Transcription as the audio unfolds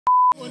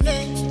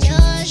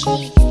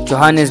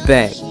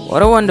Johannesburg,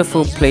 what a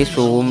wonderful place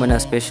for women are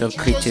special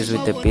creatures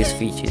with the best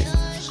features.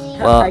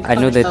 Well, I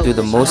know they do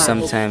the most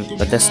sometimes,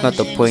 but that's not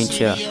the point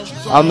here.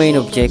 Our main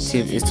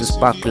objective is to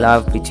spark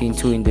love between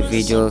two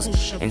individuals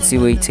and see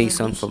where it takes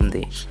on from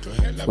there.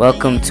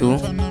 Welcome to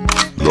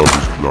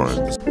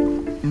Love is Blind.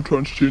 I'm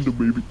transgender,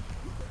 baby.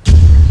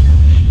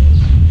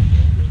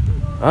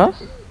 Huh?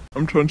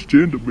 I'm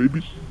transgender,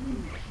 baby.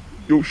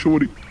 Yo,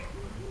 shorty.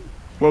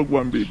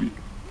 Wagwan, baby.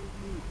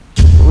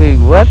 Wait,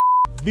 what?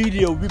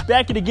 Video, we're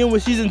back it again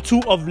with season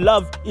 2 of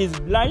Love is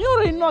Blind. You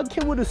already know I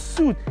came with a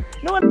suit.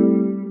 You know what?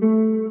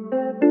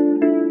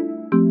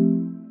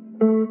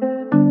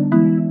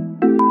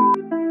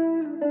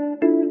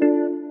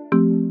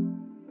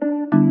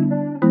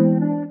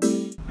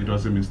 It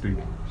was a mistake.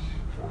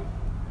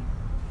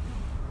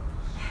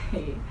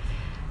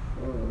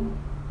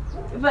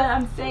 But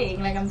I'm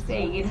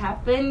saying it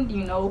happened,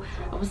 you know.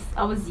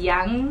 I was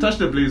young. Touch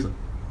the blazer.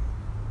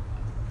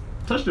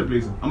 Touch the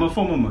blazer. I'm a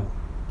former man.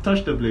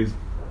 Touch the blazer.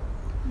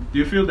 Do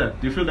you feel that?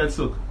 Do you feel that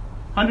silk?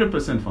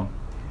 100% fam.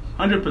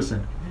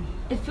 100%.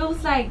 It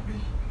feels like.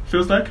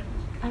 Feels like?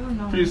 I don't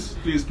know. Please.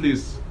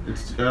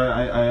 It's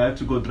I had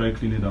to go dry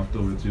clean it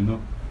afterwards, you know.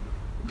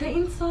 The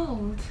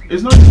insult.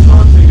 It's not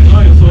insulting. It's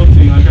not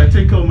insulting. Like I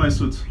take out my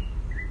suit.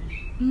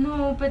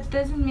 No, but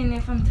doesn't mean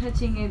if I'm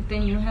touching it,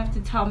 then you have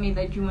to tell me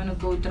that you want to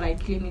go dry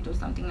clean it or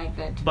something like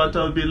that. But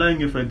I'll be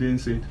lying if I didn't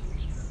say it.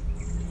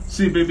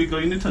 See, baby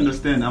girl, you need to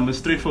understand. I'm a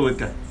straightforward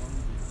guy.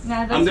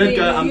 Nah, that's I'm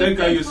that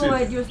guy you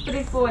said. You're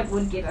straightforward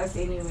won't get us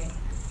anywhere.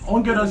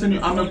 Won't get us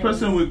anywhere. I'm a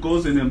person with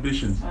goals and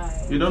ambitions.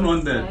 You don't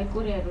want that. I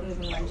don't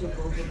even want your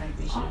goals and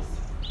ambitions.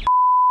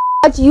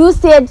 But you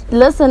said,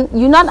 listen,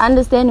 you're not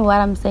understanding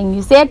what I'm saying.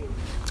 You said,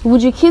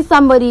 would you kiss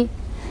somebody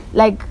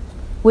like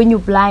when you're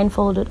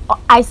blindfolded?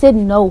 I said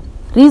no.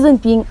 Reason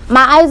being,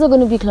 my eyes are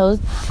going to be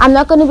closed. I'm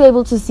not going to be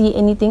able to see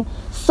anything.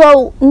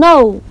 So,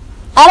 no.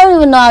 I don't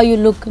even know how you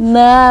look.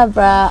 Nah,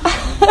 bruh.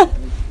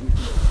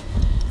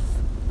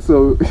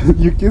 So,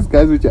 you kiss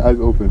guys with your eyes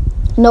open?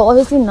 No,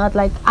 obviously not.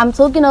 Like, I'm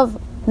talking of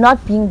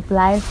not being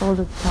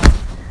blindfolded.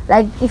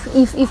 Like,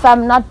 if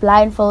I'm not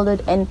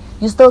blindfolded and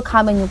you still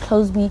come and you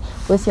close me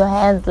with your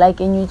hands, like,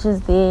 and you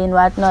just there and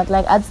whatnot,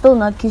 like, I'd still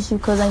not kiss you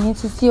because I need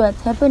to see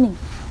what's happening.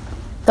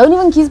 Don't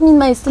even kiss me in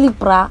my sleep,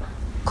 bruh.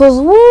 Because,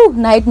 woo,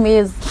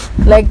 nightmares.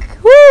 Like,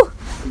 woo,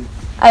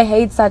 I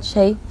hate such,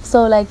 hey.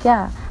 So, like,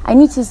 yeah, I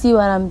need to see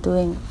what I'm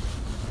doing.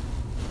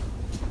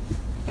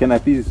 Can I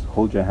please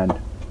hold your hand?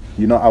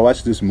 You know, I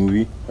watched this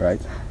movie,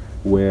 right?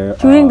 Where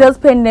during this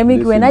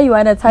pandemic, when you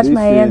want to touch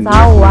my hands,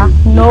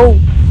 no.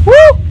 Woo!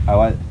 I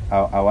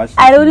watched.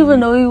 I don't even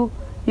know you.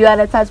 You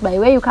want to touch my.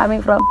 Where you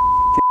coming from?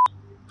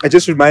 It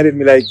just reminded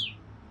me, like,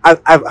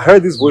 I've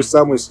heard this voice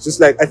somewhere. It's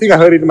just like, I think I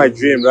heard it in my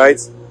dream, right?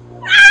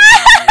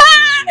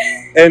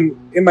 And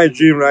in my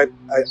dream, right,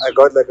 I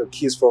got like a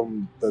kiss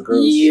from the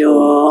girls.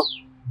 Yo.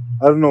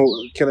 I don't know.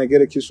 Can I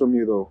get a kiss from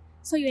you though?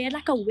 So you had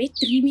like a wet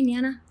dream,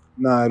 Indiana?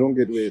 Nah, I don't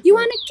get wet. You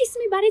wanna kiss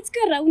me, but it's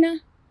Corona.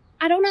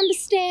 I don't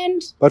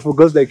understand. But for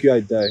girls like you,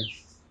 I die.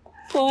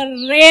 For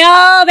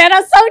real, that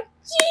is so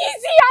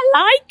cheesy. I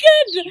like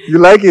it. You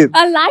like it?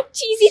 I like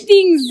cheesy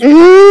things.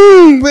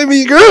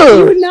 Baby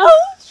girl. You know?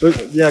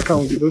 Yeah,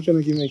 come. Don't try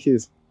to give me a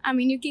kiss. I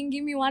mean, you can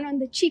give me one on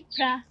the cheek,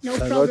 bruh. No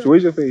problem.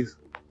 Where's your face?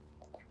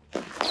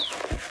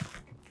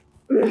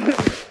 Hey.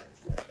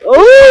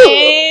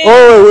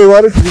 Oh, wait,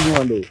 why don't you give me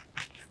one though?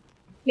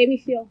 Let me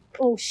feel.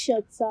 Oh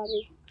shit,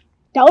 sorry.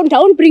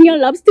 Don't bring your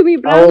loves to me,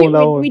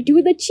 bro. We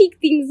do the cheek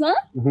things, huh?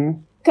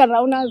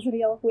 Corona is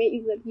real. Where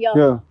is it?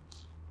 Yeah.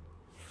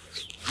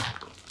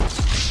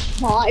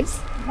 Vibes.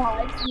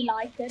 We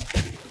liked it.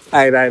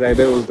 Right.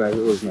 That was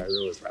nice.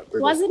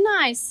 Was it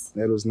nice?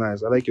 That was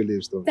nice. I like your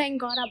lips though.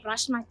 Thank God I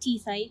brushed my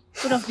teeth, eh?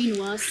 Could have been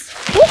worse.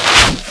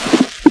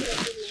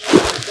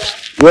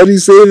 Why do you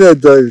say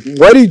that though?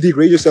 Why do you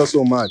degrade yourself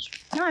so much?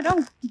 No, I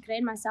don't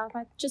degrade myself.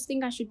 I just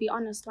think I should be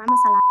honest. Why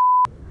must I lie?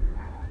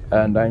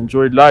 And I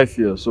enjoyed life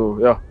here, so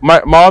yeah. My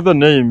other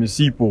name is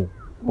Sipo,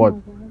 but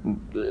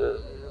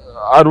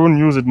I don't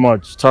use it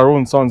much.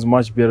 Tyrone sounds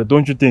much better,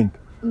 don't you think?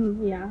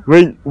 Yeah.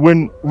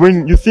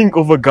 When you think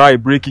of a guy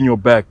breaking your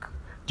back,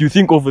 do you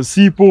think of a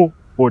Sipo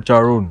or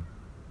Tyrone?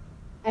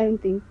 I don't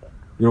think.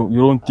 You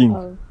don't think?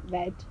 Oh,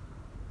 bad.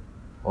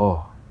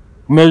 Oh,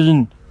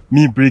 imagine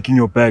me breaking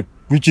your back,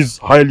 which is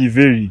highly,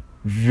 very,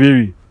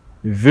 very,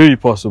 very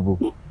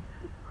possible.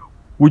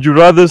 Would you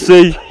rather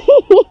say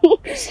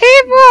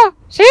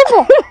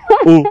Sipo?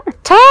 Oh,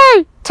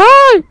 tie.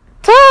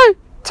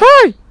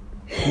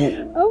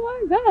 Oh my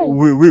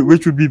God.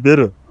 Which would be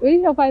better?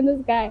 We shall find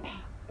this guy.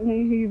 I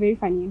mean, he's very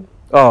funny.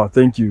 Oh,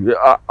 thank you.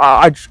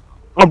 I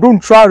don't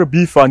try to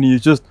be funny.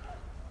 It's just,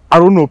 I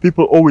don't know.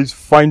 People always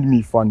find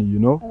me funny, you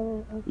know?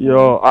 Oh, okay.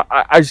 Yeah,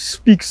 I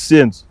speak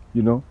sense,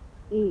 you know?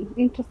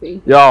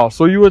 Interesting. Yeah,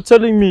 so you were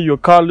telling me you're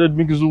colored,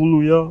 mixed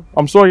Zulu, yeah?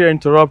 I'm sorry I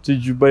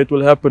interrupted you, but it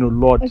will happen a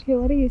lot. Okay,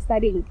 what are you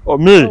studying? Oh,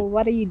 me? Oh,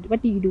 what do you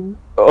do?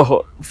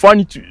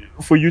 Funny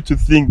for you to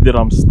think that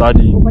I'm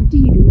studying. What do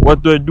you do?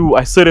 What do?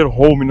 I sit at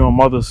home in my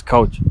mother's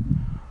couch.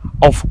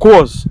 of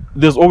course,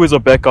 there's always a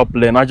backup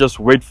plan. I just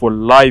wait for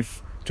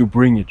life to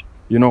bring it.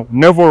 You know,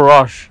 never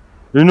rush.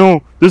 You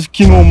know, this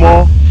King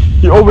Omar,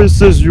 he always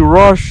says you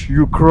rush,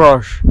 you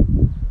crush.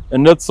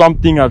 And that's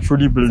something I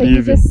truly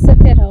believe So you just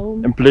sit at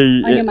home and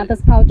play on your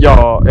mother's couch?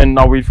 Yeah, and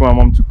I wait for my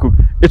mom to cook.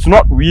 It's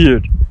not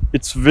weird.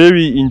 It's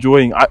very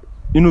enjoying.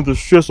 You know, the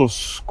stress of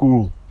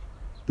school.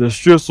 The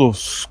stress of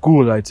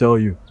school, I tell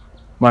you.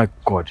 My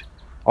God.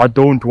 I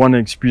don't want to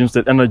experience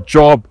that. And a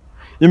job.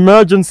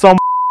 Imagine some...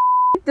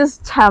 This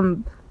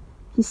champ,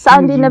 he's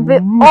sounding a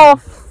bit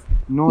off.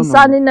 He's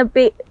sounding a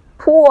bit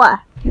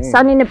poor. He's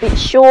sounding a bit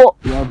short.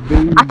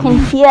 I can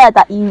hear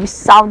that you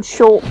sound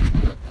short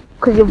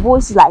because your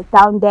voice is like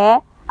down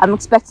there. I'm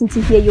expecting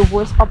to hear your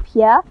voice up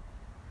here,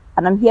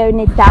 and I'm hearing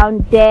it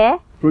down there.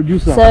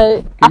 Producer,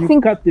 so I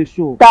think cut the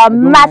show. The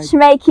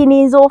matchmaking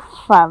is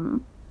off,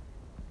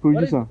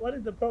 Producer, what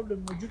is the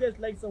problem? Would you guys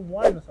like some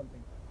wine or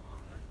something?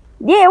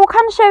 Yeah, what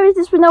kind of show is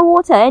this with no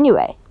water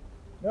anyway?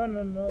 No.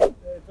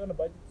 It's on a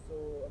budget, so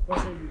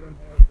unfortunately we don't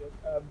have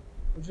that.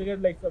 Would you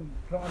get like some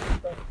prawns and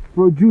stuff?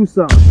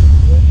 Producer,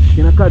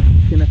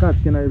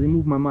 can I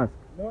remove my mask?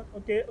 No,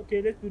 okay,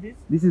 let's do this.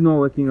 This is not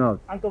working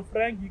out. Uncle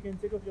Frank, you can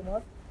take off your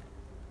mask.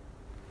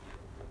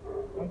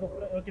 Uncle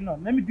Frank, okay, no,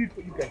 let me do it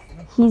for you guys.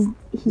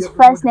 His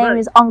first name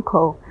is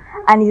Uncle,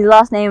 and his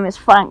last name is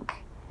Frank.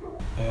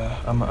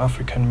 Yeah, I'm an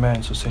African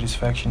man, so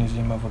satisfaction is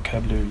in my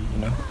vocabulary, you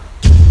know.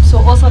 So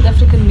all South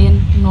African men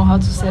know how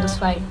to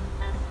satisfy?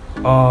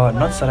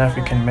 Not South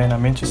African man, I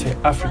meant to say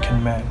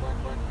African man.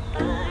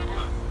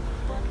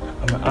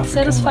 I'm an African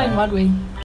Satisfy man. in what way?